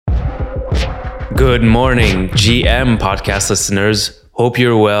Good morning, GM podcast listeners. Hope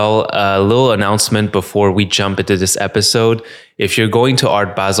you're well. A little announcement before we jump into this episode. If you're going to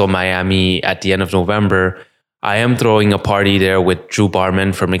Art Basel Miami at the end of November, I am throwing a party there with Drew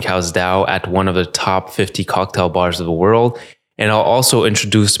Barman from Macau's DAO at one of the top 50 cocktail bars of the world. And I'll also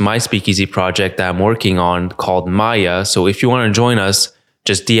introduce my speakeasy project that I'm working on called Maya. So if you want to join us,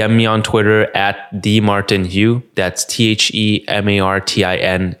 just DM me on Twitter at DMartinHugh. That's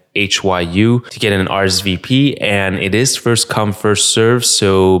TheMartinHyu to get an RSVP. And it is first come, first serve.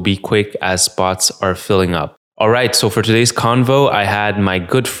 So be quick as spots are filling up. All right. So for today's convo, I had my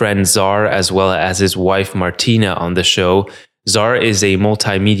good friend ZAR as well as his wife Martina on the show. ZAR is a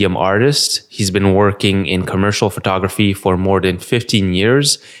multimedia artist. He's been working in commercial photography for more than 15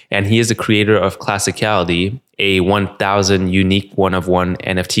 years, and he is the creator of Classicality, a 1,000 unique one-of-one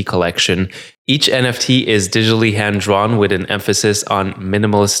NFT collection. Each NFT is digitally hand-drawn with an emphasis on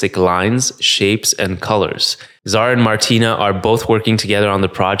minimalistic lines, shapes, and colors. ZAR and Martina are both working together on the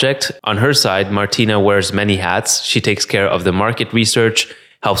project. On her side, Martina wears many hats. She takes care of the market research,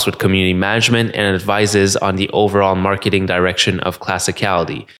 helps with community management, and advises on the overall marketing direction of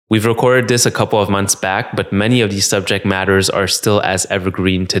Classicality. We've recorded this a couple of months back, but many of these subject matters are still as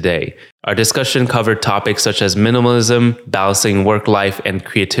evergreen today. Our discussion covered topics such as minimalism, balancing work life and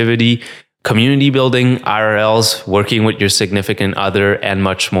creativity, community building, IRLs, working with your significant other, and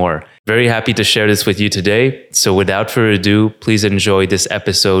much more. Very happy to share this with you today. So without further ado, please enjoy this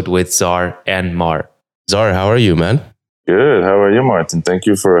episode with ZAR and Mar. ZAR, how are you, man? Good. How are you, Martin? Thank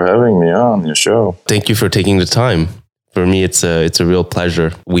you for having me on your show. Thank you for taking the time. For me, it's a real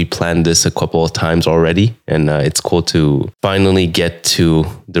pleasure. We planned this a couple of times already, and it's cool to finally get to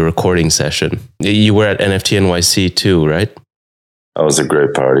the recording session. You were at NFT NYC too, right? That was a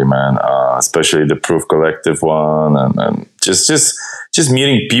great party, man. Especially the Proof Collective one, and just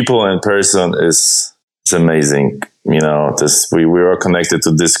meeting people in person is amazing. You know, we were connected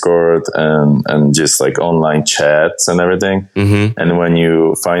to Discord and just like online chats and everything. Mm-hmm. And when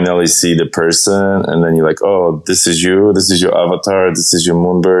you finally see the person and then you're like, oh, this is you, this is your avatar, this is your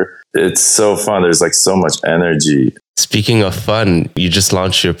Moonbird. It's so fun. There's like so much energy. Speaking of fun, you just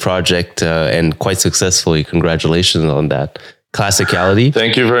launched your project and quite successfully. Congratulations on that. Classicality.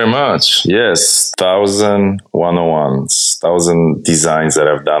 Thank you very much. Yes, 1,000 101s, 1,000 designs that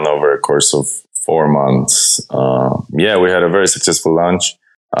I've done over a course of 4 months. We had a very successful launch.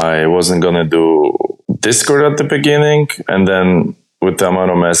 I wasn't going to do Discord at the beginning. And then with the amount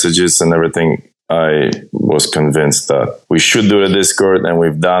of messages and everything, I was convinced that we should do a Discord, and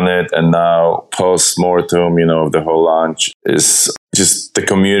we've done it. And now post-mortem, of the whole launch is just the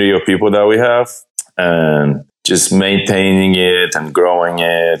community of people that we have and just maintaining it and growing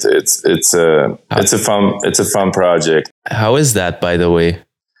it. It's a fun project. How is that, by the way?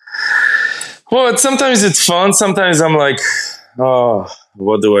 Well, sometimes it's fun. Sometimes I'm like, oh,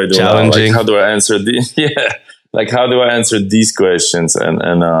 what do I do? Challenging. Like, how do I answer how do I answer these questions? And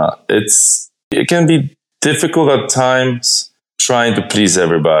it can be difficult at times trying to please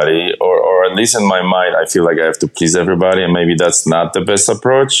everybody, or at least in my mind, I feel like I have to please everybody, and maybe that's not the best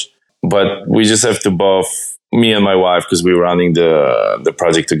approach. But we just have to both, me and my wife, because we're running the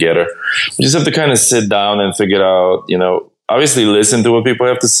project together, we just have to kind of sit down and figure out, obviously listen to what people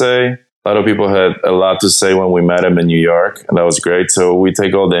have to say. A lot of people had a lot to say when we met them in New York, and that was great. So we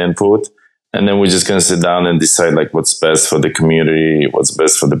take all the input, and then we're just going to sit down and decide like what's best for the community, what's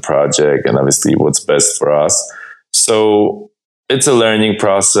best for the project, and obviously what's best for us. So it's a learning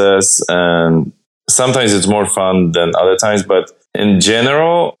process, and sometimes it's more fun than other times. But in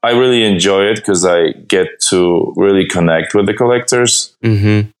general, I really enjoy it because I get to really connect with the collectors.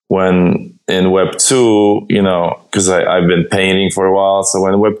 Mm-hmm. When in Web 2, because I've been painting for a while. So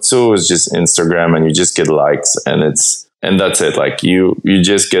when Web 2 is just Instagram and you just get likes and that's it. Like you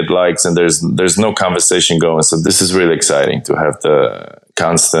just get likes and there's no conversation going. So this is really exciting to have the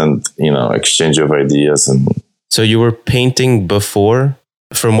constant, exchange of ideas. And so you were painting before?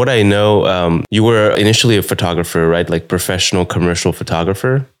 From what I know, you were initially a photographer, right? Like professional commercial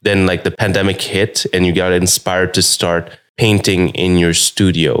photographer. Then like the pandemic hit and you got inspired to start painting in your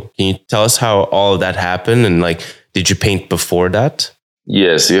studio. Can you tell us how all of that happened? And like, did you paint before that?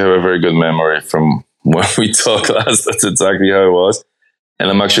 Yes, you have a very good memory from when we talked last. That's exactly how it was. And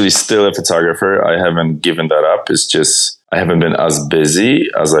I'm actually still a photographer. I haven't given that up. It's just, I haven't been as busy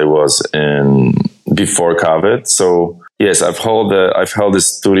as I was before COVID. So yes, I've held a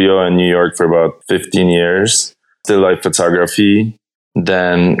studio in New York for about 15 years. Still like photography.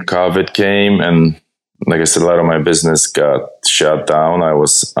 Then COVID came and like I said, a lot of my business got shut down. I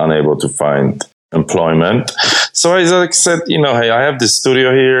was unable to find employment. So I like said, hey, I have this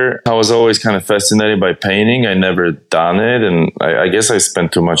studio here. I was always kind of fascinated by painting. I never done it. And I guess I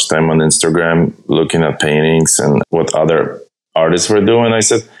spent too much time on Instagram looking at paintings and what other artists were doing. I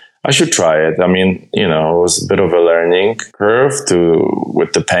said, I should try it. I mean, it was a bit of a learning curve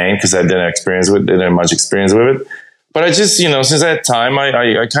with the paint because I didn't have much experience with it. But I just, since I had time,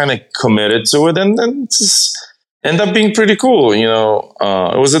 I kind of committed to it and then just ended up being pretty cool. It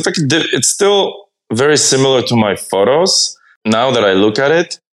was like, it's still very similar to my photos. Now that I look at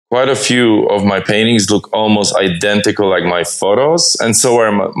it, quite a few of my paintings look almost identical like my photos. And so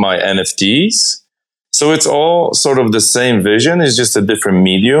are my NFTs. So it's all sort of the same vision. It's just a different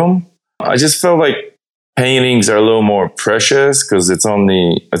medium. I just felt like paintings are a little more precious because it's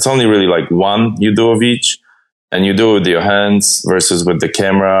only really like one you do of each. And you do it with your hands versus with the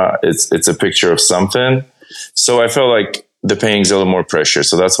camera. It's a picture of something. So I felt like the painting's a little more precious.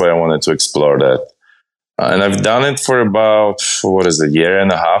 So that's why I wanted to explore that. And I've done it for about, a year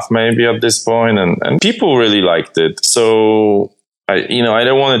and a half maybe at this point. And people really liked it. So I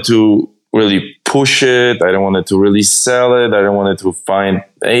don't want it to really push it. I don't want it to really sell it. I don't want it to find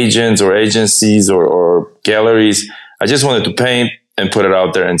agents or agencies or galleries. I just wanted to paint and put it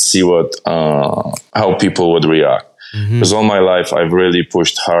out there and see how people would react. Because all my life, I've really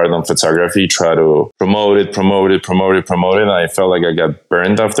pushed hard on photography, try to promote it. And I felt like I got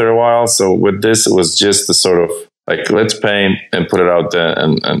burned after a while. So with this, it was just the sort of like, let's paint and put it out there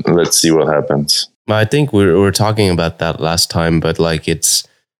and let's see what happens. I think we were talking about that last time, but like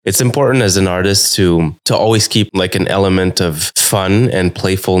it's important as an artist to always keep like an element of fun and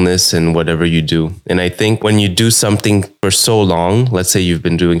playfulness in whatever you do. And I think when you do something for so long, let's say you've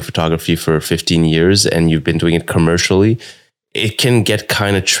been doing photography for 15 years and you've been doing it commercially, it can get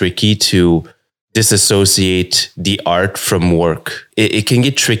kind of tricky to disassociate the art from work. It can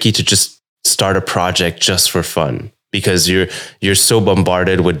get tricky to just start a project just for fun. Because you're so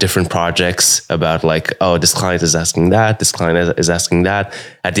bombarded with different projects about like, oh, this client is asking that, this client is asking that.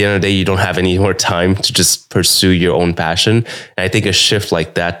 At the end of the day, you don't have any more time to just pursue your own passion. And I think a shift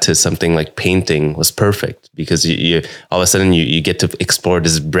like that to something like painting was perfect because you all of a sudden you get to explore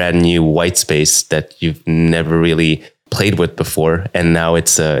this brand new white space that you've never really played with before. And now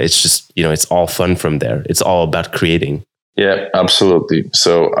it's just, it's all fun from there. It's all about creating. Yeah, absolutely.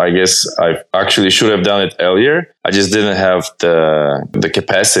 So I guess I actually should have done it earlier. I just didn't have the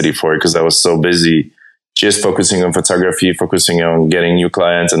capacity for it because I was so busy just focusing on photography, focusing on getting new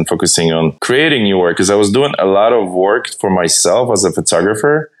clients and focusing on creating new work because I was doing a lot of work for myself as a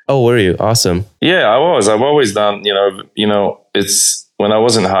photographer. Oh, were you? Awesome. Yeah, I was. I've always done, it's when I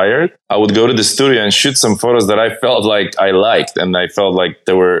wasn't hired, I would go to the studio and shoot some photos that I felt like I liked and I felt like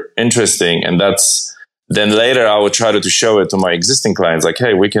they were interesting. And then later I would try to show it to my existing clients, like,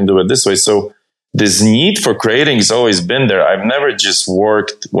 hey, we can do it this way. So this need for creating has always been there. I've never just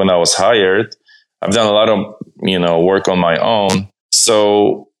worked when I was hired. I've done a lot of, work on my own.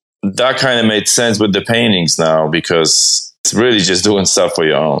 So that kind of made sense with the paintings now because it's really just doing stuff for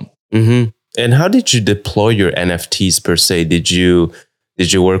your own. Mm-hmm. And how did you deploy your NFTs per se? Did you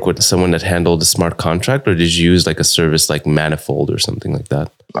work with someone that handled a smart contract or did you use like a service like Manifold or something like that?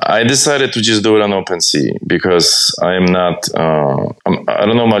 I decided to just do it on OpenSea because I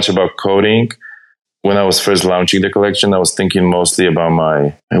don't know much about coding. When I was first launching the collection, I was thinking mostly about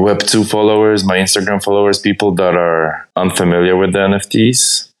my Web2 followers, my Instagram followers, people that are unfamiliar with the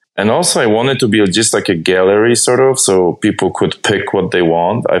NFTs. And also I wanted to be just like a gallery sort of, so people could pick what they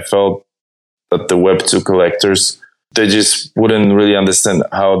want. I felt that the Web2 collectors, they just wouldn't really understand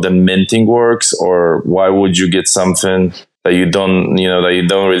how the minting works or why would you get something that you don't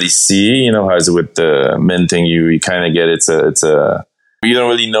really see, how is it with the minting, you kind of get you don't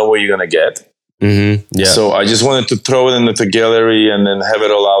really know what you're going to get. Mm-hmm. Yeah. So I just wanted to throw it into the gallery and then have it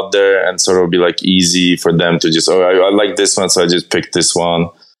all out there and sort of be like easy for them to just, I like this one. So I just picked this one.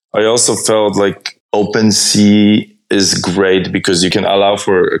 I also felt like OpenSea is great because you can allow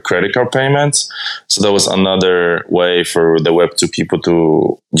for credit card payments. So that was another way for the Web2 people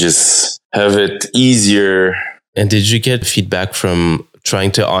to just have it easiver. And did you get feedback from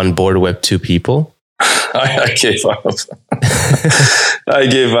trying to onboard Web2 people? I gave up.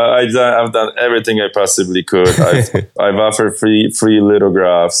 I've done everything I possibly could. I've offered free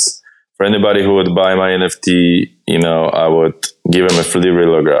lithographs for anybody who would buy my NFT. I would give them a free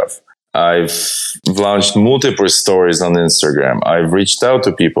lithograph. I've launched multiple stories on Instagram. I've reached out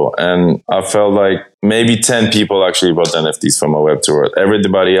to people and I felt like maybe 10 people actually bought NFTs from a Web2 world.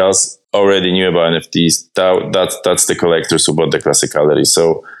 Everybody else already knew about NFTs. That's the collectors who bought the Classicality.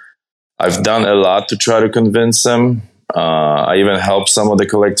 So I've done a lot to try to convince them. I even helped some of the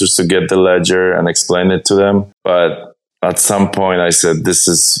collectors to get the ledger and explain it to them. But at some point I said, this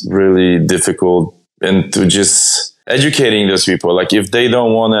is really difficult, and to just educating those people, like if they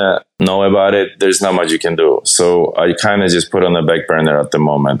don't want to know about it, there's not much you can do. So I kind of just put on the back burner at the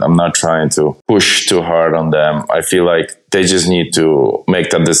moment. I'm not trying to push too hard on them. I feel like they just need to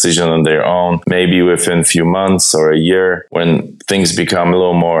make that decision on their own, maybe within a few months or a year, when things become a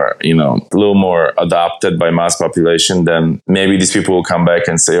little more, a little more adopted by mass population. Then maybe these people will come back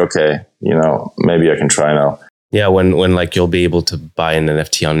and say, okay, maybe I can try now. Yeah, when like you'll be able to buy an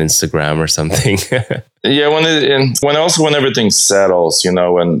NFT on Instagram or something. Yeah, when everything settles,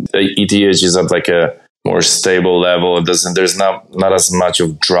 when ETH is at like a more stable level, there's not as much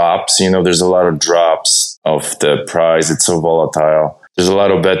of drops. There's a lot of drops of the price. It's so volatile. There's a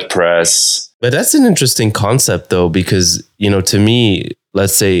lot of bad press. But that's an interesting concept though, because to me,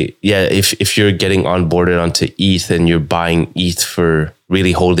 let's say, yeah, if you're getting onboarded onto ETH and you're buying ETH for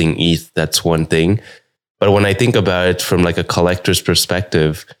really holding ETH, that's one thing. But when I think about it from like a collector's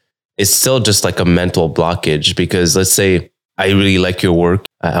perspective, it's still just like a mental blockage, because let's say I really like your work,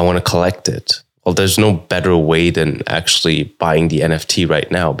 I want to collect it. Well, there's no better way than actually buying the NFT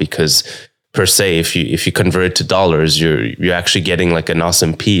right now, because per se, if you convert it to dollars, you're actually getting like an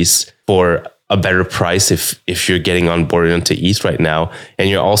awesome piece for a better price if you're getting on board into ETH right now,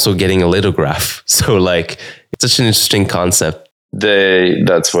 and you're also getting a lithograph. So like, it's such an interesting concept.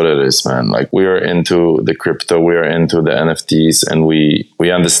 That's what it is, man. Like, we are into the crypto, we are into the NFTs, and we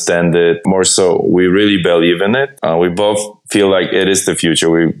understand it more so. We really believe in it. We both feel like it is the future.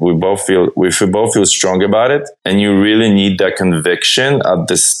 We both feel strong about it. And you really need that conviction at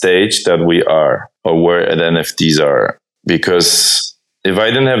the stage that we are, or where the NFTs are. Because if I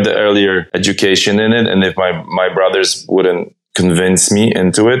didn't have the earlier education in it, and if my brothers wouldn't convince me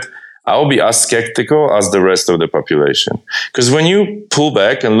into it, I'll be as skeptical as the rest of the population. Because when you pull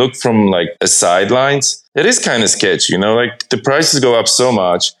back and look from like a sidelines, it is kind of sketchy, like the prices go up so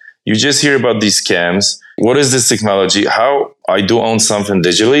much. You just hear about these scams. What is this technology? How I do own something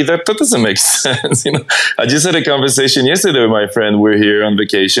digitally? That doesn't make sense. I just had a conversation yesterday with my friend. We're here on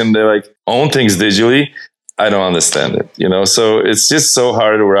vacation. They're like, own things digitally. I don't understand it, so it's just so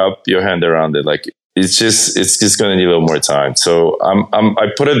hard to wrap your hand around it. Like, it's just going to need a little more time. So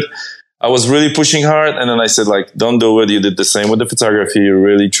I was really pushing hard, and then I said, like, don't do it. You did the same with the photography. You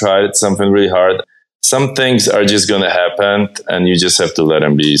really tried something really hard. Some things are just going to happen, and you just have to let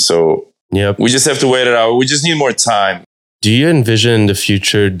them be. So yep. We just have to wait it out. We just need more time. Do you envision in the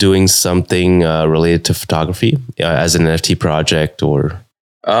future doing something related to photography as an NFT project, or?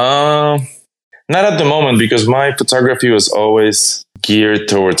 Not at the moment, because my photography was always geared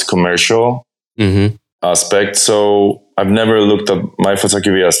towards commercial aspect. So I've never looked at my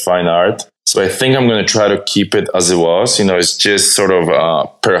photography as fine art. So I think I'm going to try to keep it as it was. It's just sort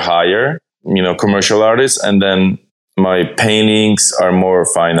of per hire, commercial artist. And then my paintings are more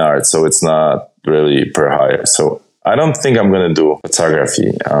fine art. So it's not really per hire. So I don't think I'm going to do photography.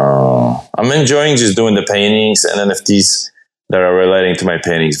 I'm enjoying just doing the paintings and NFTs that are relating to my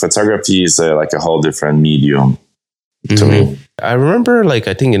paintings. Photography is like a whole different medium to me. I remember, I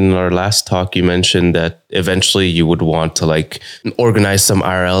think in our last talk, you mentioned that eventually you would want to organize some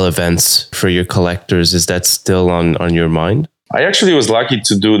IRL events for your collectors. Is that still on your mind? I actually was lucky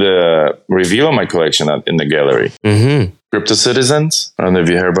to do the reveal of my collection in the gallery. Crypto Citizens. I don't know if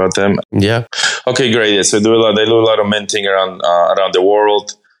you heard about them. Yeah. Okay, great. Yeah, so they do a lot of minting around the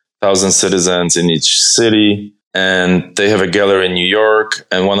world. 1,000 citizens in each city. And they have a gallery in New York.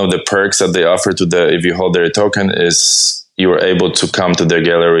 And one of the perks that they offer if you hold their token is you are able to come to their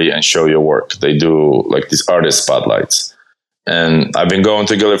gallery and show your work. They do these artist spotlights. And I've been going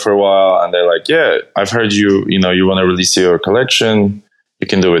to gallery for a while, and they're like, yeah, I've heard you want to release your collection. You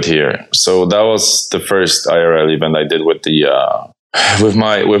can do it here. So that was the first IRL event I did with with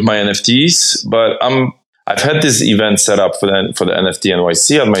my NFTs. But I've had this event set up for the NFT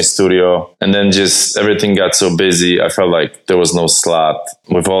NYC at my studio, and then just everything got so busy. I felt like there was no slot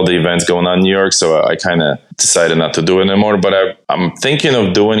with all the events going on in New York, so I kind of decided not to do it anymore. But I'm thinking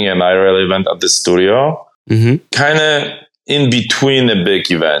of doing an IRL event at the studio, kind of in between the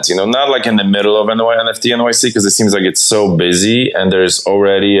big events, not in the middle of NFT NYC, because it seems like it's so busy and there's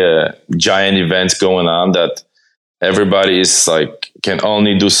already a giant event going on that everybody is can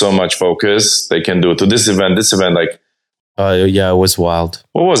only do so much focus they can do to this event. Yeah, it was wild.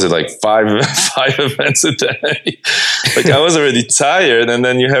 What was it, five events a day? I was already tired, and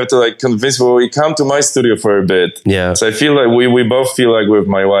then you have to convince people, we come to my studio for a bit. Yeah. So I feel like we both feel with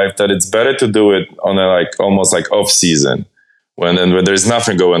my wife that it's better to do it on a almost off season when there's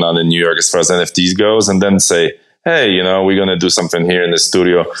nothing going on in New York as far as NFTs goes, and then say, hey, we're going to do something here in the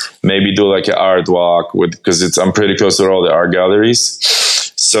studio, maybe do like an art walk because I'm pretty close to all the art galleries.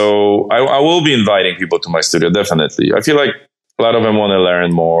 So I will be inviting people to my studio. Definitely. I feel like a lot of them want to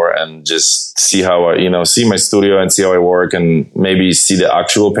learn more and just see how I, see my studio and see how I work, and maybe see the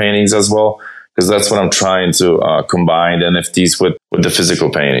actual paintings as well. Because that's what I'm trying to combine NFTs with the physical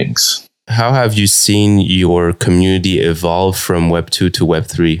paintings. How have you seen your community evolve from Web 2 to Web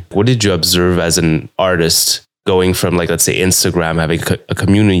 3? What did you observe as an artist going from, like, let's say Instagram, having a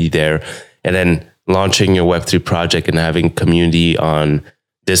community there, and then launching your Web 3 project and having community on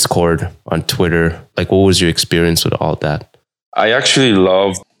Discord, on Twitter? Like, what was your experience with all that? I actually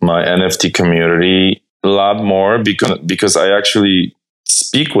love my NFT community a lot more because I actually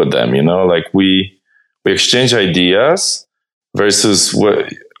speak with them, like we exchange ideas versus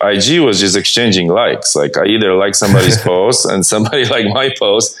what IG was just exchanging likes. Like I either like somebody's post and somebody like my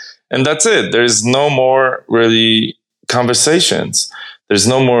post, and that's it. There's no more really conversations. There's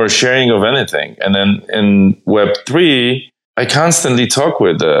no more sharing of anything. And then in Web3, I constantly talk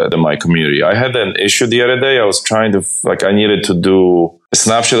with my community. I had an issue the other day. I was trying to, I needed to do a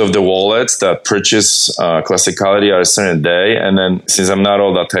snapshot of the wallets that purchase Classicality at a certain day. And then since I'm not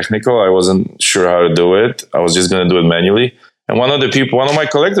all that technical, I wasn't sure how to do it. I was just going to do it manually. And one of my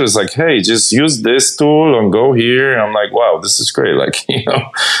collectors like, hey, just use this tool and go here. And I'm like, wow, this is great. Like,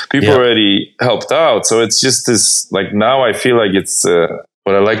 people already helped out. So it's just this, like, now I feel like it's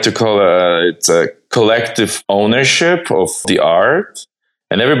what I like to call it's a collective ownership of the art,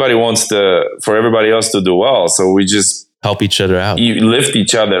 and everybody wants for everybody else to do well. So we just help each other out. You lift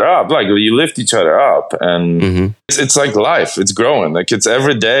each other up. Like you lift each other up, and it's like life. It's growing. Like it's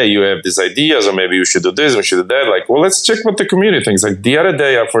every day you have these ideas, or maybe we should do this, we should do that. Like, well, let's check what the community thinks. Like the other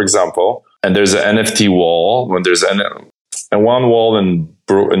day, for example, and there's an NFT wall when there's one wall in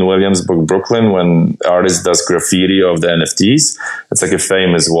Williamsburg, Brooklyn, when artist does graffiti of the NFTs. It's like a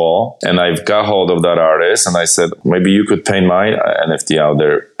famous wall. And I've got hold of that artist and I said, maybe you could paint my NFT out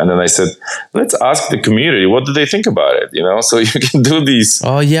there. And then I said, let's ask the community, what do they think about it? So you can do these.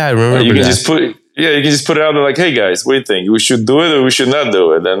 Oh yeah, I remember you can that. You can just put it out there like, hey guys, what do you think? We should do it or we should not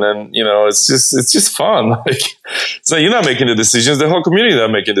do it? And then, it's just fun. Like, so you're not making the decisions. The whole community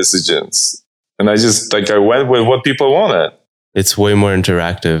not making decisions. And I went with what people wanted. It's way more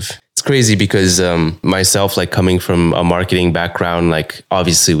interactive. It's crazy because myself, like coming from a marketing background, like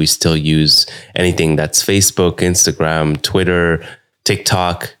obviously we still use anything that's Facebook, Instagram, Twitter,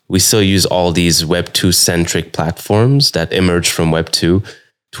 TikTok. We still use all these Web 2 centric platforms that emerged from Web 2.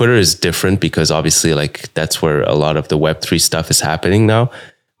 Twitter is different because obviously like that's where a lot of the Web 3 stuff is happening now.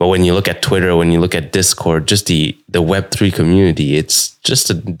 But when you look at Twitter, when you look at Discord, just the Web3 community, it's just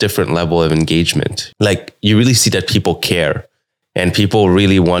a different level of engagement. Like you really see that people care. And people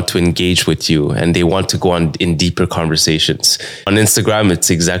really want to engage with you and they want to go on in deeper conversations. On Instagram, it's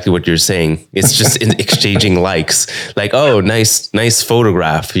exactly what you're saying. It's just exchanging likes. Like, oh, nice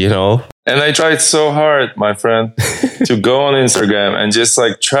photograph, And I tried so hard, my friend, to go on Instagram and just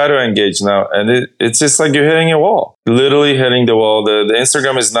like try to engage now. And it's just like you're hitting a wall, literally hitting the wall. The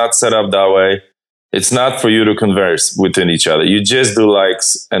Instagram is not set up that way. It's not for you to converse within each other. You just do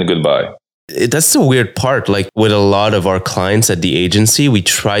likes and goodbye. That's the weird part. Like with a lot of our clients at the agency, we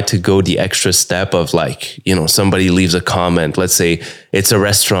try to go the extra step of like, somebody leaves a comment. Let's say it's a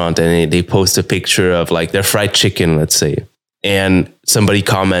restaurant and they post a picture of like their fried chicken, let's say. And somebody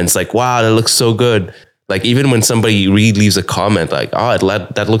comments like, wow, that looks so good. Like even when somebody leaves a comment like, oh,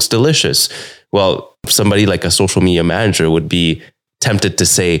 that looks delicious. Well, somebody like a social media manager would be tempted to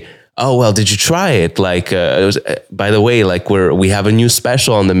say, oh, well, did you try it? Like, by the way, like we have a new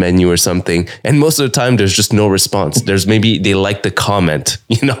special on the menu or something. And most of the time there's just no response. There's maybe they like the comment,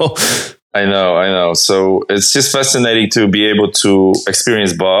 I know. So it's just fascinating to be able to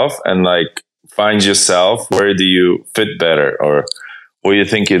experience both and like find yourself. Where do you fit better, or where do you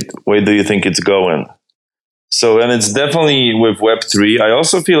think it's going? So, and it's definitely with Web3. I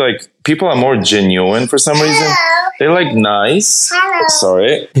also feel like people are more genuine for some reason. They're like nice. Hello.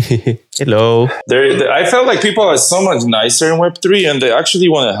 Sorry. Hello. I felt like people are so much nicer in Web3 and they actually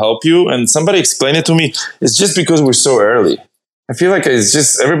want to help you. And somebody explained it to me. It's just because we're so early. I feel like it's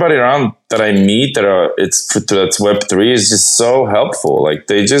just everybody around that I meet that's Web3 is just so helpful. Like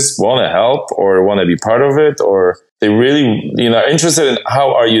they just want to help or want to be part of it, or they really, interested in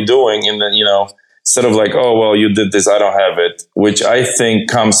how are you doing, and then, instead of like, oh, well, you did this, I don't have it, which I think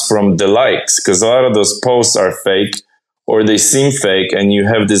comes from the likes, because a lot of those posts are fake or they seem fake. And you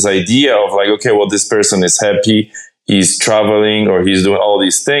have this idea of like, okay, well, this person is happy, he's traveling, or he's doing all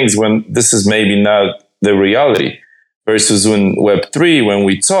these things, when this is maybe not the reality. Versus in Web3, when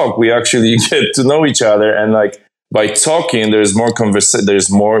we talk, we actually get to know each other and like by talking, there's more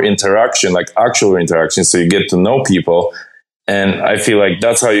there's more interaction, like actual interaction. So you get to know people. And I feel like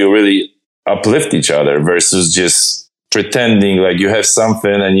that's how you really uplift each other versus just pretending like you have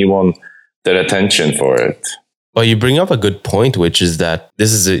something and you want that attention for it. Well, you bring up a good point, which is that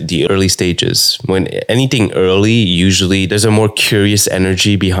this is the early stages. When anything early, usually there's a more curious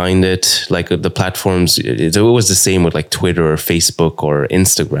energy behind it. Like the platforms, it was the same with like Twitter or Facebook or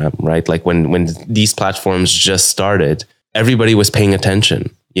Instagram, right? Like when these platforms just started, everybody was paying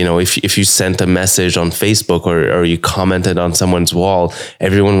attention. You know, if you sent a message on Facebook or you commented on someone's wall,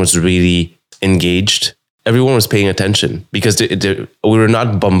 everyone was really engaged. Everyone was paying attention because we were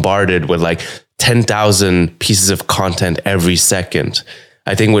not bombarded with like 10,000 pieces of content every second.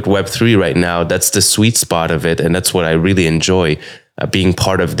 I think with Web3 right now, that's the sweet spot of it. And that's what I really enjoy being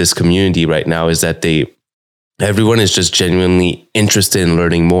part of this community right now, is that everyone is just genuinely interested in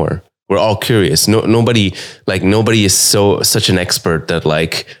learning more. We're all curious. Nobody is such an expert that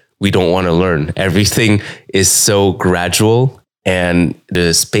like we don't want to learn. Everything is so gradual and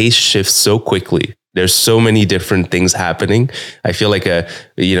the space shifts so quickly. There's so many different things happening. I feel like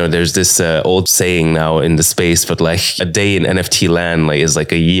there's this old saying now in the space, but like a day in NFT land is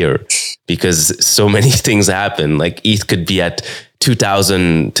like a year, because so many things happen. Like ETH could be at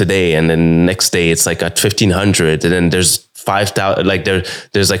 2,000 today, and then next day it's like at 1,500, and then there's 5,000. Like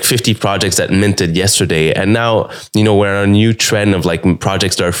there's like 50 projects that minted yesterday, and now we're on a new trend of like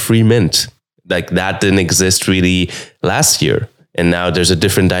projects that are free mint. Like that didn't exist really last year. And now there's a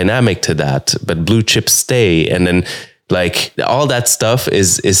different dynamic to that, but blue chips stay. And then like all that stuff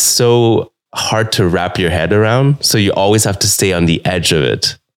is so hard to wrap your head around. So you always have to stay on the edge of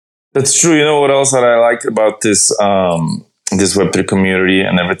it. That's true. You know what else that I like about this Web3 community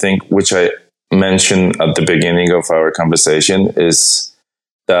and everything, which I mentioned at the beginning of our conversation, is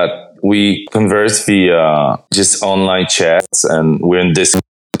that we converse via just online chats, and we're in Discord,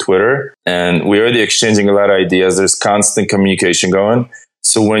 Twitter, and we're already exchanging a lot of ideas. There's constant communication going.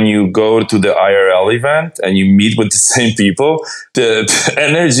 So when you go to the IRL event and you meet with the same people, the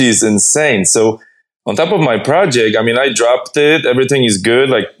energy is insane. So on top of my project, I mean, I dropped it. Everything is good.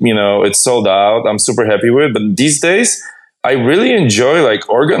 Like, it's sold out. I'm super happy with it. But these days, I really enjoy like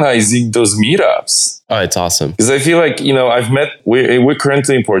organizing those meetups. Oh, it's awesome. Because I feel like, we're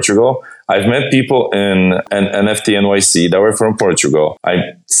currently in Portugal. I've met people in an NFT NYC that were from Portugal.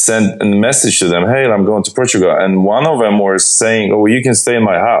 I sent a message to them, hey, I'm going to Portugal. And one of them was saying, oh, you can stay in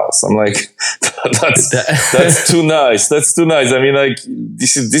my house. I'm like, that's too nice. That's too nice. I mean, like,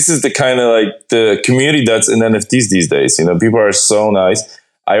 this is the kind of like the community that's in NFTs these days. People are so nice.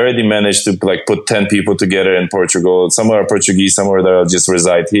 I already managed to like put 10 people together in Portugal. Some are Portuguese, some are that just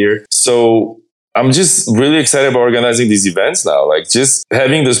reside here. So I'm just really excited about organizing these events now. Like just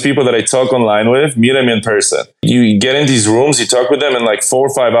having those people that I talk online with, meet them in person. You get in these rooms, you talk with them, and like 4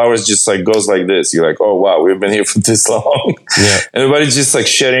 or 5 hours just like goes like this. You're like, oh wow, we've been here for this long. Yeah. Everybody's just like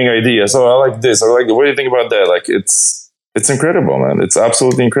sharing ideas. Oh, I like this. Or like, what do you think about that? Like it's incredible, man. It's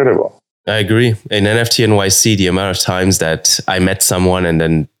absolutely incredible. I agree. In NFT NYC, the amount of times that I met someone and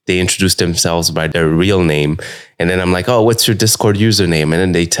then they introduced themselves by their real name, and then I'm like, "Oh, what's your Discord username?" And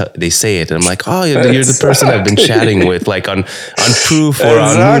then they say it, and I'm like, "Oh, you're the person I've been chatting with, like on Proof or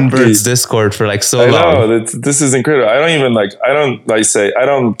on Moonbird's Discord for like so long." I know this is incredible. I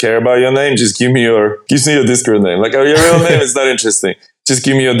don't care about your name. Just give me your Discord name. Like your real name is not interesting. Just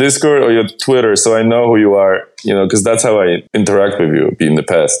give me your Discord or your Twitter, so I know who you are. Because that's how I interact with you in the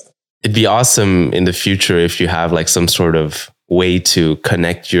past. It'd be awesome in the future if you have like some sort of way to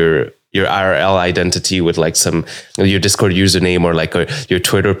connect your IRL identity with like your Discord username or like your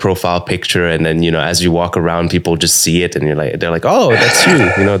Twitter profile picture, and then as you walk around, people just see it, and they're like, oh, that's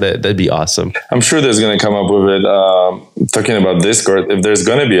you. That'd be awesome. I'm sure there's gonna come up with it. Talking about Discord, if there's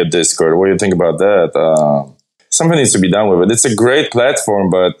gonna be a Discord, what do you think about that? Something needs to be done with it. It's a great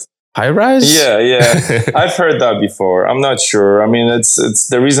platform, but high rise? Yeah. I've heard that before. I'm not sure. I mean, it's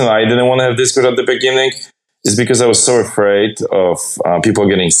the reason I didn't want to have Discord at the beginning is because I was so afraid of people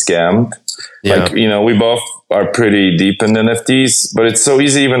getting scammed. Yeah. Like, we both are pretty deep in NFTs, but it's so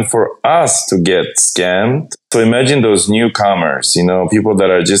easy even for us to get scammed. So imagine those newcomers, people that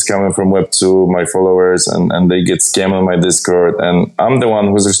are just coming from Web2, my followers, and they get scammed on my Discord, and I'm the one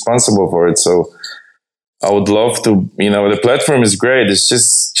who's responsible for it. So I would love to, the platform is great. It's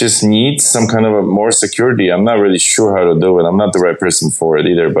just needs some kind of a more security. I'm not really sure how to do it. I'm not the right person for it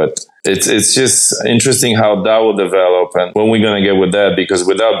either, but it's just interesting how that will develop and when we're going to get with that, because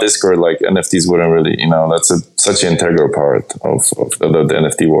without Discord, like NFTs wouldn't really, that's such an integral part of the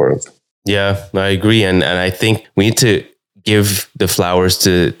NFT world. Yeah, I agree. And I think we need to give the flowers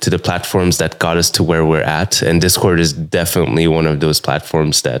to the platforms that got us to where we're at. And Discord is definitely one of those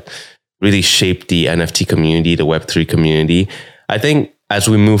platforms that really shaped the NFT community, the Web3 community. I think as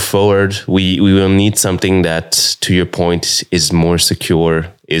we move forward, we will need something that, to your point, is more secure,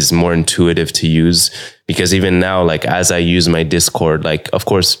 is more intuitive to use. Because even now, like as I use my Discord, like of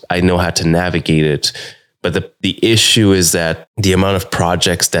course I know how to navigate it. But the issue is that the amount of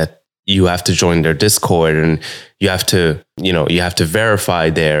projects that you have to join their Discord and you have to verify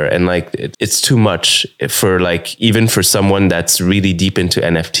there. And like, it's too much for like, even for someone that's really deep into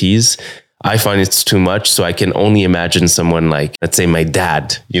NFTs. I find it's too much. So I can only imagine someone like, let's say my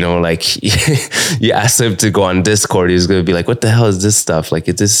dad, like you ask him to go on Discord, he's going to be like, what the hell is this stuff? Like,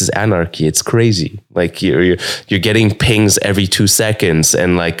 this is anarchy. It's crazy. Like you're getting pings every 2 seconds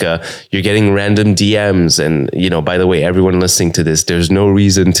and like, you're getting random DMs. And, by the way, everyone listening to this, there's no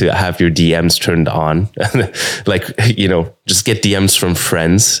reason to have your DMs turned on. Like, just get DMs from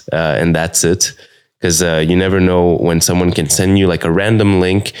friends and that's it. Because you never know when someone can send you like a random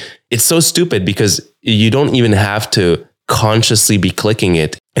link. It's so stupid because you don't even have to consciously be clicking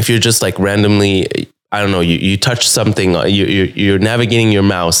it. If you're just like randomly, I don't know, you touch something, you're navigating your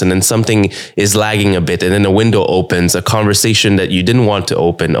mouse and then something is lagging a bit and then a window opens, a conversation that you didn't want to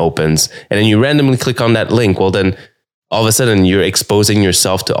open opens, and then you randomly click on that link. Well, then all of a sudden you're exposing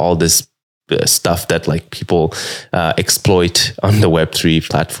yourself to all this stuff that like people exploit on the Web3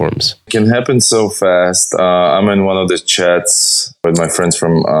 platforms. It can happen so fast. I'm in one of the chats with my friends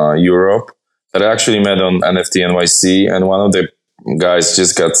from Europe that I actually met on NFT NYC, and one of the guys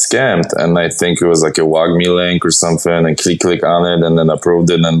just got scammed, and I think it was like a WAGMI link or something, and click on it and then approved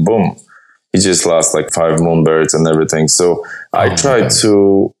it, and boom, he just lost like 5 moonbirds and everything. So I try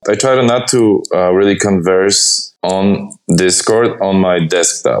not to really converse on Discord on my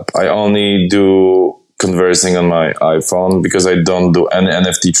desktop. I only do conversing on my iPhone because I don't do any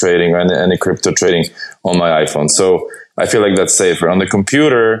NFT trading or any crypto trading on my iPhone. So I feel like that's safer. On the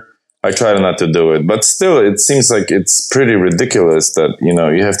computer, I try not to do it, but still, it seems like it's pretty ridiculous that,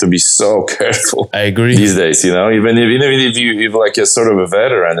 you have to be so careful. I agree. These days, even if you're like a sort of a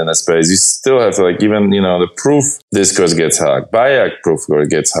veteran in a space, you still have to like, even, the proof Discord gets hacked, Bayak proof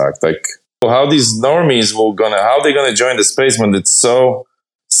gets hacked. Like, how these normies how they gonna join the space when it's so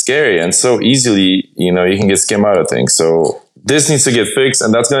scary and so easily, you can get scammed out of things. So this needs to get fixed,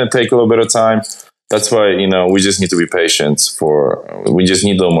 and that's gonna take a little bit of time. That's why, we just need to be patient we just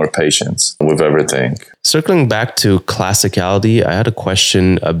need a little more patience with everything. Circling back to Classicality, I had a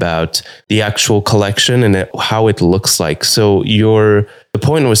question about the actual collection and how it looks like. So the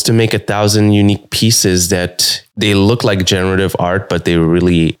point was to make 1,000 unique pieces that they look like generative art, but they were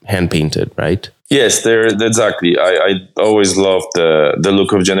really hand painted, right? Yes, exactly. I always loved the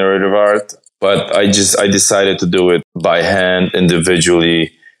look of generative art, but I decided to do it by hand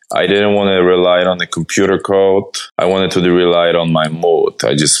individually. I didn't want to rely on the computer code. I wanted to rely on my mood.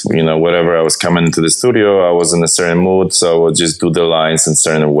 I just, whatever I was coming into the studio, I was in a certain mood, so I would just do the lines in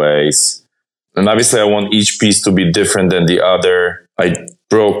certain ways. And obviously I want each piece to be different than the other. I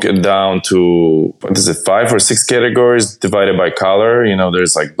broke it down to, 5 or 6 categories divided by color.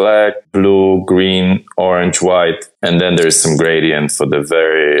 There's like black, blue, green, orange, white. And then there's some gradient for the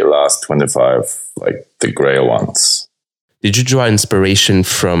very last 25, like the gray ones. Did you draw inspiration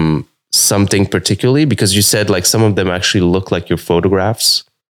from something particularly? Because you said like some of them actually look like your photographs.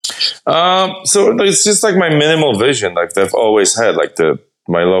 So it's just like my minimal vision, like I've always had, like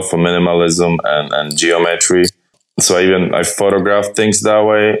my love for minimalism and geometry. So I photograph things that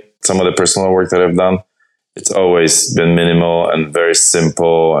way. Some of the personal work that I've done, it's always been minimal and very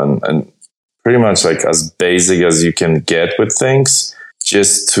simple and pretty much like as basic as you can get with things,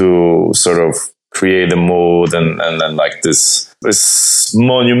 just to sort of create a mood and then like this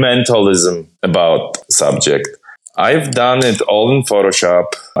monumentalism about subject. I've done it all in Photoshop.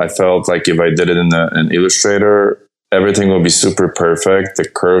 I felt like if I did it in an Illustrator, everything would be super perfect. The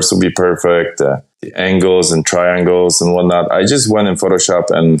curves would be perfect, the angles and triangles and whatnot. I just went in Photoshop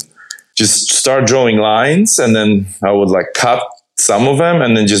and just start drawing lines, and then I would like cut some of them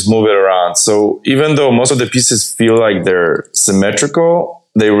and then just move it around. So even though most of the pieces feel like they're symmetrical,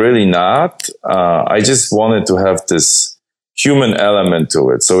 they're really not. I just wanted to have this human element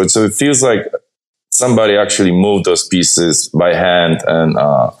to it. So it feels like somebody actually moved those pieces by hand. And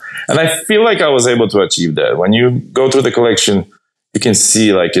I feel like I was able to achieve that. When you go through the collection, you can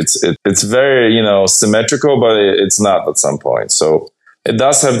see like it's very, symmetrical, but it's not at some point. So it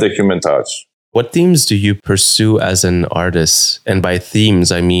does have the human touch. What themes do you pursue as an artist? And by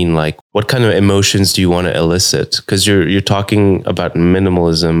themes, I mean like what kind of emotions do you want to elicit? Because you're talking about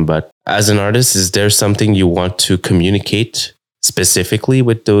minimalism, but As an artist, is there something you want to communicate specifically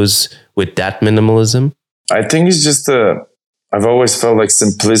with that minimalism? I think it's just I've always felt like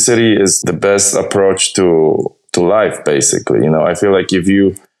simplicity is the best approach to life, basically. I feel like if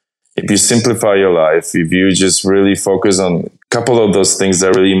you simplify your life, if you just really focus on a couple of those things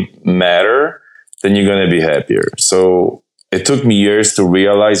that really matter, then you're going to be happier. So it took me years to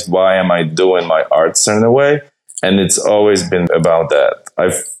realize why am I doing my art certain way. And it's always been about that.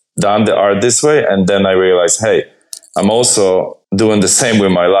 I've done the art this way. And then I realized, hey, I'm also doing the same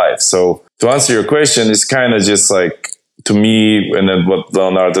with my life. So to answer your question, it's kind of just like, to me, and then what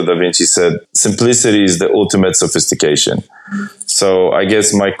Leonardo da Vinci said, simplicity is the ultimate sophistication. So I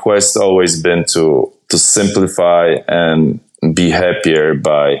guess my quest always been to simplify and be happier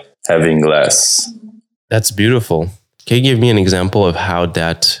by having less. That's beautiful. Can you give me an example of how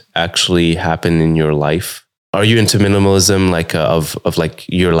that actually happened in your life? Are you into minimalism, like of like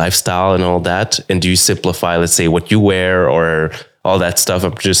your lifestyle and all that? And do you simplify, let's say, what you wear or all that stuff?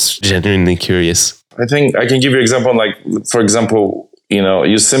 I'm just genuinely curious. I think I can give you an example. Like, for example,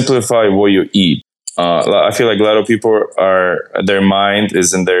 you simplify what you eat. I feel like a lot of people their mind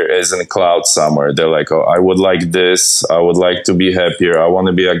is in a cloud somewhere. They're like, oh, I would like this. I would like to be happier. I want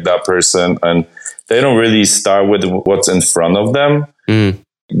to be like that person. And they don't really start with what's in front of them.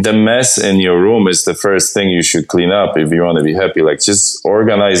 The mess in your room is the first thing you should clean up if you want to be happy. Like, just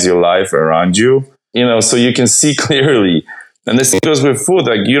organize your life around you, so you can see clearly. And this goes with food.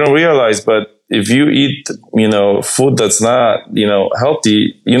 Like, you don't realize, but if you eat, food that's not,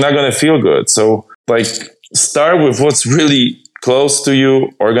 healthy, you're not going to feel good. So, like, start with what's really close to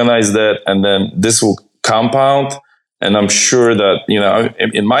you, organize that, and then this will compound. And I'm sure that,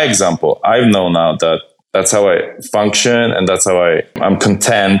 in my example, I've known now that that's how I function, and that's how I'm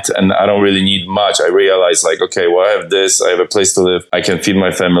content, and I don't really need much. I realize, like, okay, well, I have this, I have a place to live, I can feed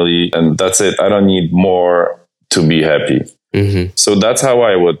my family, and that's it. I don't need more to be happy. Mm-hmm. So that's how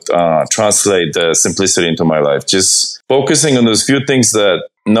I would translate the simplicity into my life. Just focusing on those few things that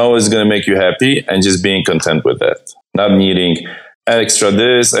know is going to make you happy, and just being content with that. Not needing extra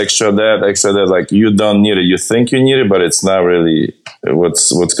this, extra that, extra that. Like, you don't need it. You think you need it, but it's not really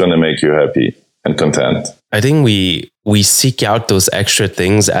what's going to make you happy and content. I think we seek out those extra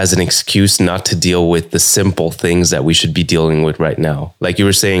things as an excuse not to deal with the simple things that we should be dealing with right now. Like you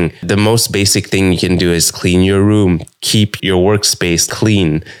were saying, the most basic thing you can do is clean your room, keep your workspace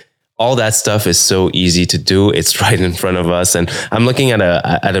clean. All that stuff is so easy to do. It's right in front of us. And I'm looking at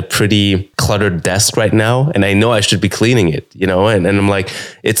a pretty cluttered desk right now, and I know I should be cleaning it, and I'm like,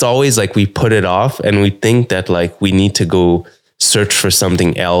 it's always like we put it off, and we think that like we need to go search for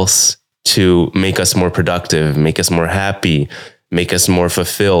something else to make us more productive, make us more happy, make us more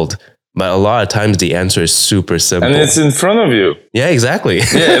fulfilled. But a lot of times the answer is super simple. And it's in front of you. Yeah, exactly.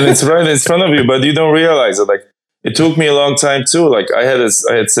 Yeah, and it's right in front of you, but you don't realize it. Like, it took me a long time too. Like, I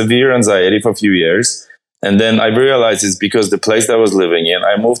had severe anxiety for a few years. And then I realized it's because the place that I was living in,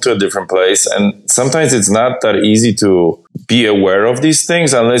 I moved to a different place. And sometimes it's not that easy to be aware of these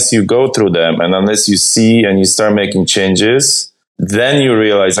things unless you go through them, and unless you see and you start making changes. Then you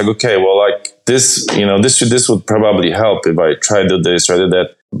realize, like, okay, well, like this, this would probably help if I try to do this, try to do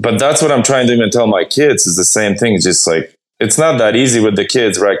that. But that's what I'm trying to even tell my kids, is the same thing. It's just like, it's not that easy with the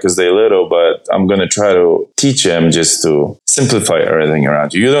kids, right? Because they're little, but I'm going to try to teach them just to simplify everything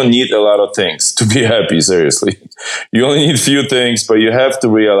around you. You don't need a lot of things to be happy, seriously. You only need few things, but you have to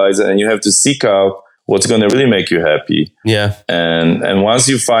realize it, and you have to seek out what's going to really make you happy. Yeah. And once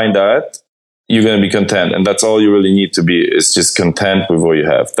you find that, you're going to be content. And that's all you really need to be, is just content with what you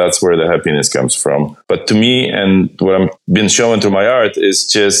have. That's where the happiness comes from. But to me, and what I've been showing through my art, is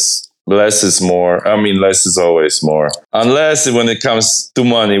just less is more. I mean, less is always more. Unless when it comes to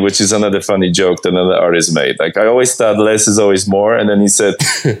money, which is another funny joke that another artist made. Like, I always thought less is always more. And then he said,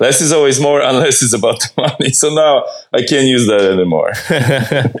 less is always more unless it's about the money. So now I can't use that anymore.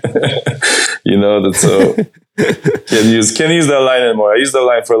 That's so can't use that line anymore. I used that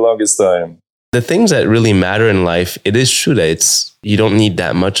line for the longest time. The things that really matter in life, it is true that you don't need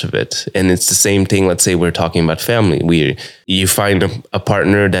that much of it. And it's the same thing. Let's say we're talking about family. You find a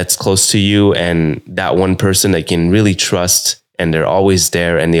partner that's close to you, and that one person that you can really trust, and they're always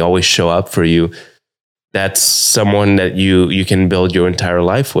there and they always show up for you. That's someone that you can build your entire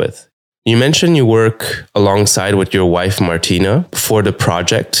life with. You mentioned you work alongside with your wife, Martina, for the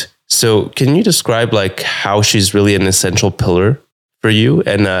project. So can you describe like how she's really an essential pillar for you,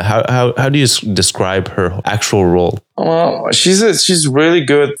 and how do you describe her actual role? Well, she's really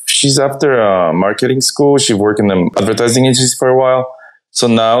good. She's after marketing school. She worked in the advertising agency for a while, So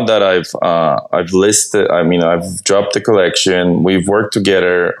now that I've listed, I've dropped the collection. We've worked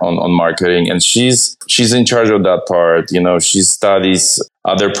together on marketing, and she's in charge of that part. She studies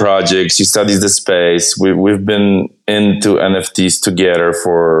other projects. She studies the space. We've been into NFTs together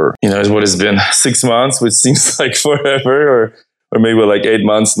for what has been 6 months, which seems like forever, or maybe like 8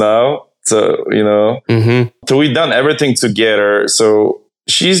 months now. So so we've done everything together. So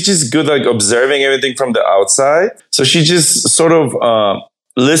she's just good, like observing everything from the outside. So she just sort of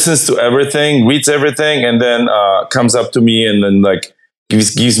listens to everything, reads everything, and then comes up to me and then like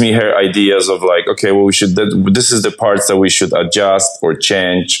gives me her ideas of like, okay, well, this is the parts that we should adjust or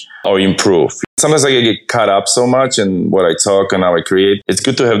change or improve. Sometimes I get caught up so much in what I talk and how I create. It's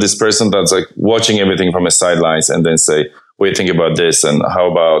good to have this person that's like watching everything from the sidelines and then say, what do you think about this? And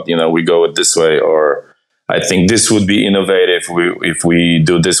how about, we go it this way? Or I think this would be innovative if we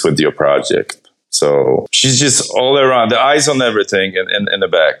do this with your project. So she's just all around, the eyes on everything in the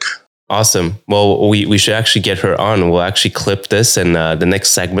back. Awesome. Well, we should actually get her on. We'll actually clip this, and the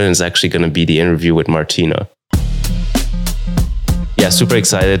next segment is actually going to be the interview with Martina. Yeah, super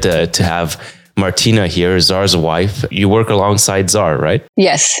excited to have Martina here, ZAR's wife. You work alongside ZAR, right?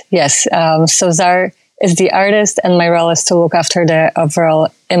 Yes. So ZAR is the artist, and my role is to look after the overall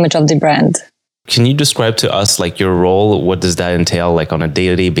image of the brand. Can you describe to us like your role? What does that entail like on a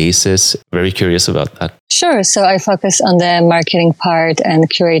day-to-day basis? Very curious about that. Sure. So I focus on the marketing part and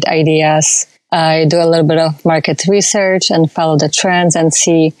curate ideas. I do a little bit of market research and follow the trends and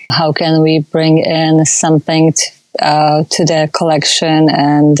see how can we bring in something to the collection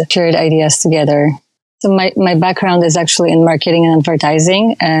and curate ideas together. So my background is actually in marketing and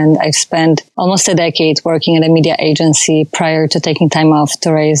advertising, and I've spent almost a decade working at a media agency prior to taking time off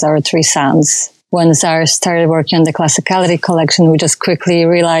to raise our 3 sons. When ZAR started working on the Classicality collection, we just quickly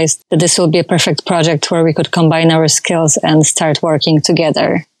realized that this would be a perfect project where we could combine our skills and start working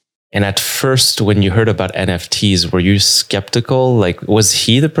together. And at first, when you heard about NFTs, were you skeptical? Like, was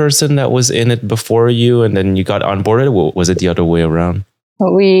he the person that was in it before you and then you got onboarded? Or was it the other way around?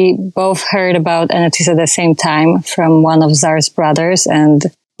 We both heard about NFTs at the same time from one of ZAR's brothers. And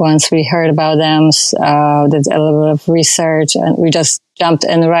once we heard about them, did a little bit of research, and we just jumped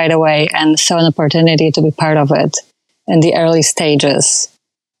in right away and saw an opportunity to be part of it in the early stages.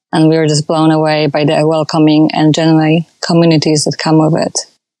 And we were just blown away by the welcoming and genuine communities that come with it.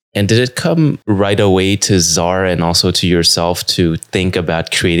 And did it come right away to ZAR and also to yourself to think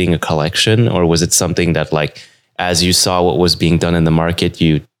about creating a collection? Or was it something that like, as you saw what was being done in the market,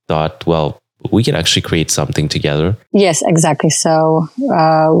 you thought, well, we can actually create something together? Yes, exactly. So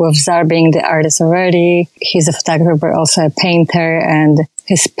with ZAR being the artist already, he's a photographer, but also a painter, and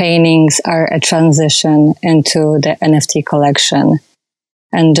his paintings are a transition into the NFT collection,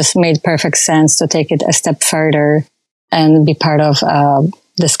 and just made perfect sense to take it a step further and be part of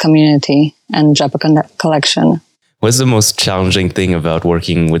this community and drop a collection. What's the most challenging thing about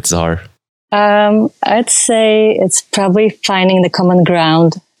working with ZAR? I'd say it's probably finding the common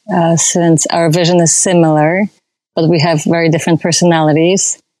ground, since our vision is similar, but we have very different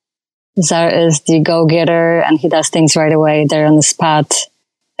personalities. ZAR is the go-getter, and he does things right away there on the spot.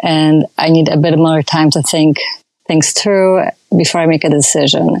 And I need a bit more time to think things through before I make a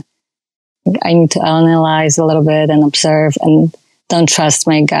decision. I need to analyze a little bit and observe, and don't trust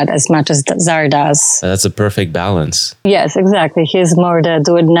my gut as much as ZAR does. That's a perfect balance. Yes, exactly. He's more the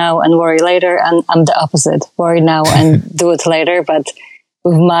do it now and worry later, and I'm the opposite. Worry now and do it later. But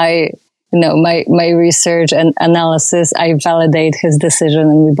with my research and analysis, I validate his decision,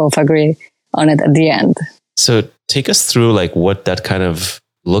 and we both agree on it at the end. So take us through like what that kind of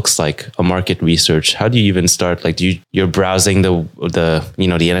looks like, a market research. How do you even start? Like, you're browsing the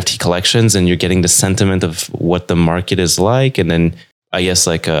NFT collections, and you're getting the sentiment of what the market is like, and then I guess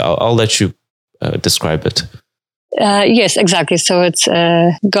like I'll let you describe it. Yes, exactly. So it's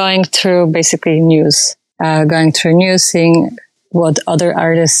going through basically news, seeing what other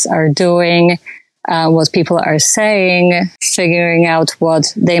artists are doing, what people are saying, figuring out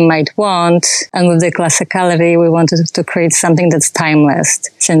what they might want. And with the Classicality, we wanted to create something that's timeless,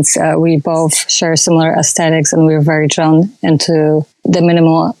 since we both share similar aesthetics, and we're very drawn into the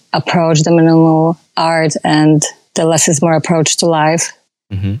minimal approach, the minimal art, and the less is more approach to life.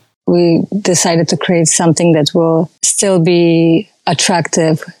 Mm-hmm. We decided to create something that will still be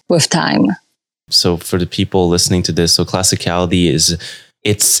attractive with time. So for the people listening to this, so Classicality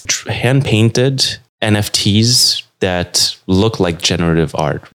it's hand-painted NFTs that look like generative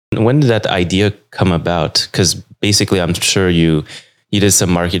art. When did that idea come about? Because basically, I'm sure you did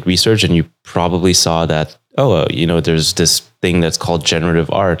some market research, and you probably saw that there's this thing that's called generative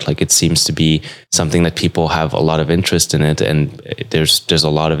art. Like it seems to be something that people have a lot of interest in it. And there's a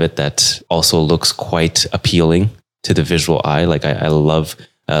lot of it that also looks quite appealing to the visual eye. Like I love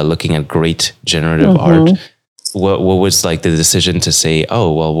looking at great generative art. What was like the decision to say,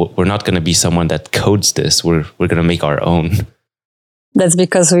 oh, well, we're not going to be someone that codes this. We're going to make our own. That's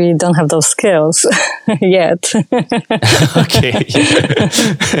because we don't have those skills yet. Okay.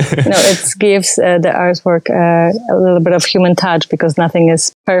 No, it gives the artwork a little bit of human touch because nothing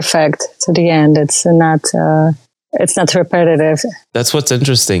is perfect to the end. It's not repetitive. That's what's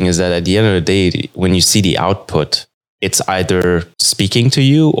interesting is that at the end of the day, when you see the output, it's either speaking to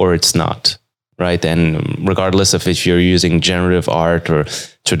you or it's not. Right. And regardless of if you're using generative art or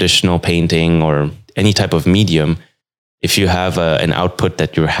traditional painting or any type of medium, if you have an output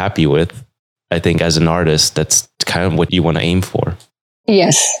that you're happy with, I think as an artist, that's kind of what you want to aim for.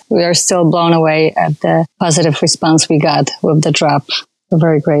 Yes, we are still blown away at the positive response we got with the drop. We're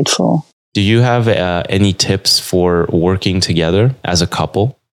very grateful. Do you have any tips for working together as a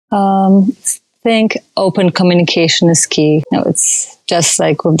couple? I think open communication is key. It's just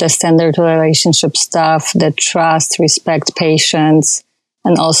like with the standard relationship stuff, the trust, respect, patience,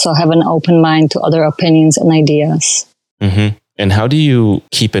 and also have an open mind to other opinions and ideas. Mm-hmm. And how do you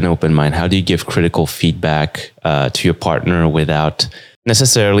keep an open mind? How do you give critical feedback to your partner without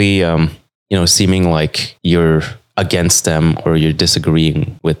necessarily, seeming like you're against them or you're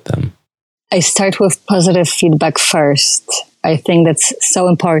disagreeing with them? I start with positive feedback first. I think that's so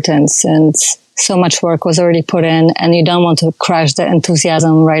important since so much work was already put in and you don't want to crush the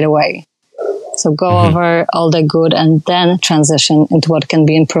enthusiasm right away. So go over all the good and then transition into what can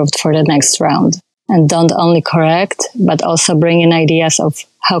be improved for the next round. And don't only correct, but also bring in ideas of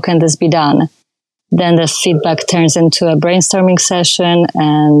how can this be done. Then the feedback turns into a brainstorming session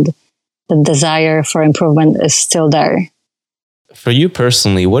and the desire for improvement is still there. For you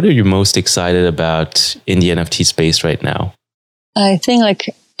personally, what are you most excited about in the NFT space right now? I think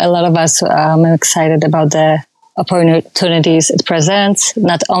like a lot of us, I'm excited about the opportunities it presents,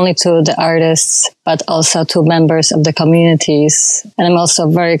 not only to the artists, but also to members of the communities. And I'm also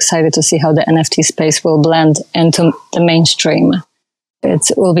very excited to see how the NFT space will blend into the mainstream.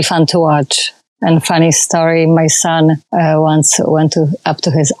 It will be fun to watch. And funny story, my son once went up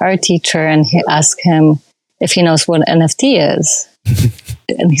to his art teacher and he asked him if he knows what NFT is.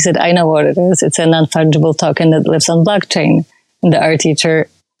 And he said, I know what it is. It's a non-fungible token that lives on blockchain. And the art teacher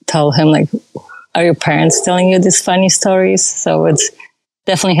told him, like, are your parents telling you these funny stories? So it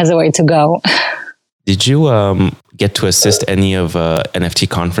definitely has a way to go. Did you get to assist any of NFT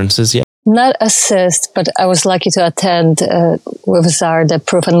conferences yet? Not assist, but I was lucky to attend with ZAR the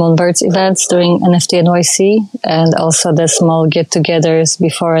Proof and Moonbirds events during NFT NYC and also the small get-togethers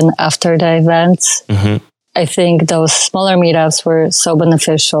before and after the events. Mm-hmm. I think those smaller meetups were so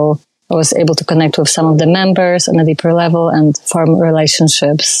beneficial. I was able to connect with some of the members on a deeper level and form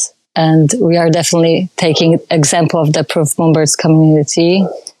relationships. And we are definitely taking example of the Proof Moonbirds community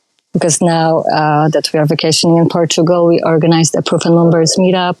because now that we are vacationing in Portugal, we organized a Proof and Moonbirds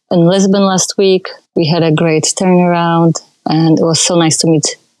meetup in Lisbon last week. We had a great turnaround and it was so nice to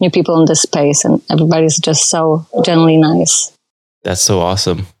meet new people in this space and everybody's just so genuinely nice. That's so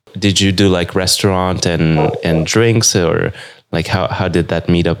awesome. Did you do like restaurant and drinks or like how did that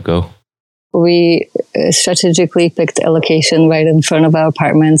meetup go? We strategically picked a location right in front of our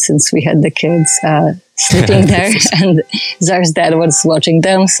apartment since we had the kids sleeping there and ZAR's dad was watching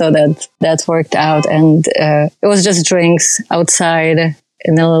them. So that worked out. And it was just drinks outside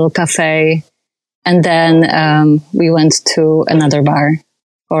in a little cafe. And then we went to another bar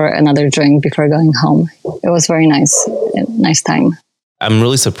for another drink before going home. It was very nice time. I'm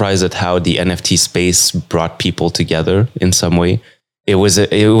really surprised at how the NFT space brought people together in some way. It was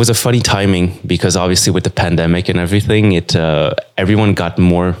a funny timing because obviously with the pandemic and everything, everyone got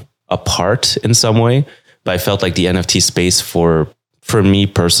more apart in some way. But I felt like the NFT space for me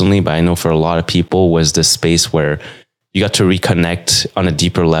personally, but I know for a lot of people, was this space where you got to reconnect on a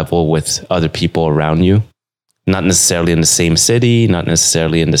deeper level with other people around you. Not necessarily in the same city, not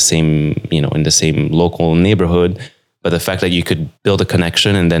necessarily in the same local neighborhood, but the fact that you could build a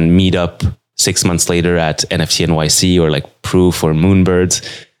connection and then meet up 6 months later at NFT NYC or like Proof or Moonbirds,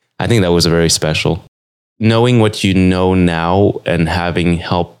 I think that was very special. Knowing what you know now and having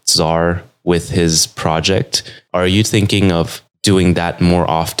helped ZAR with his project, are you thinking of doing that more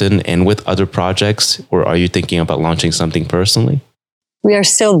often and with other projects, or are you thinking about launching something personally? We are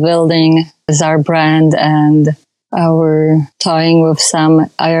still building ZAR brand and we're toying with some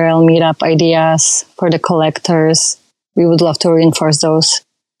IRL meetup ideas for the collectors. We would love to reinforce those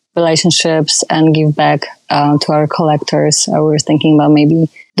relationships and give back to our collectors. We were thinking about maybe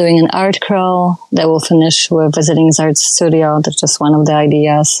doing an art crawl that will finish with visiting ZAR studio. That's just one of the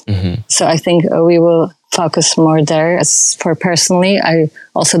ideas. So I think we will focus more there. As for personally, I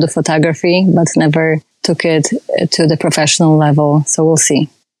also do photography, but never took it to the professional level. So we'll see.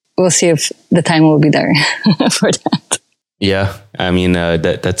 We'll see if the time will be there for that. Yeah, I mean, I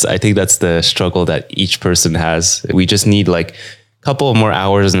think that's the struggle that each person has. We just need like a couple of more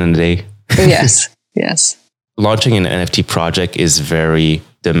hours in a day. Yes. Launching an NFT project is very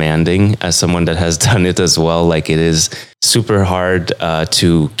demanding. As someone that has done it as well, like it is super hard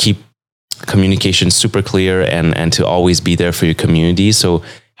to keep communication super clear and to always be there for your community. So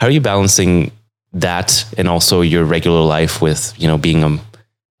how are you balancing that and also your regular life with, being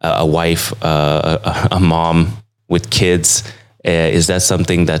a wife, a mom with kids? Is that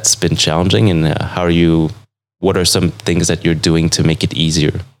something that's been challenging? And what are some things that you're doing to make it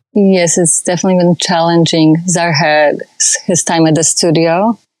easier? Yes, it's definitely been challenging. ZAR had his time at the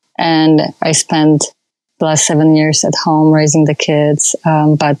studio, and I spent the last 7 years at home raising the kids.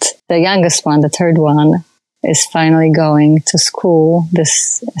 But the youngest one, the third one, is finally going to school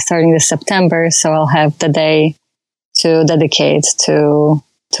starting this September. So I'll have the day to dedicate to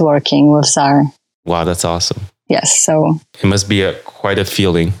working with ZAR. Wow, that's awesome. Yes, so it must be quite a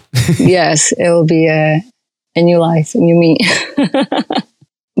feeling. Yes, it will be a new life, a new me.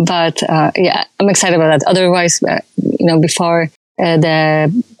 But I'm excited about that. Otherwise, before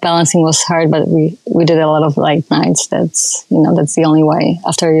the balancing was hard, but we did a lot of late nights. That's the only way.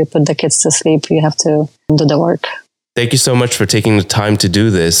 After you put the kids to sleep, you have to do the work. Thank you so much for taking the time to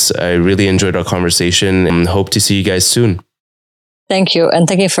do this. I really enjoyed our conversation and hope to see you guys soon. Thank you. And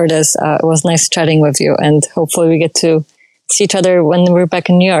thank you for this. It was nice chatting with you. And hopefully we get to see each other when we're back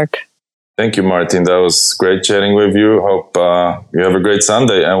in New York. Thank you, Martin. That was great chatting with you. Hope you have a great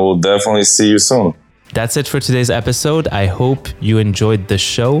Sunday, and we'll definitely see you soon. That's it for today's episode. I hope you enjoyed the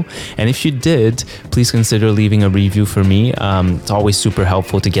show. And if you did, please consider leaving a review for me. It's always super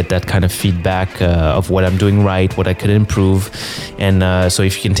helpful to get that kind of feedback of what I'm doing right, what I could improve. And so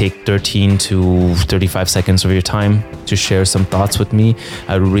if you can take 13 to 35 seconds of your time to share some thoughts with me,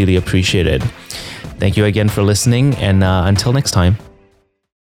 I would really appreciate it. Thank you again for listening. And until next time.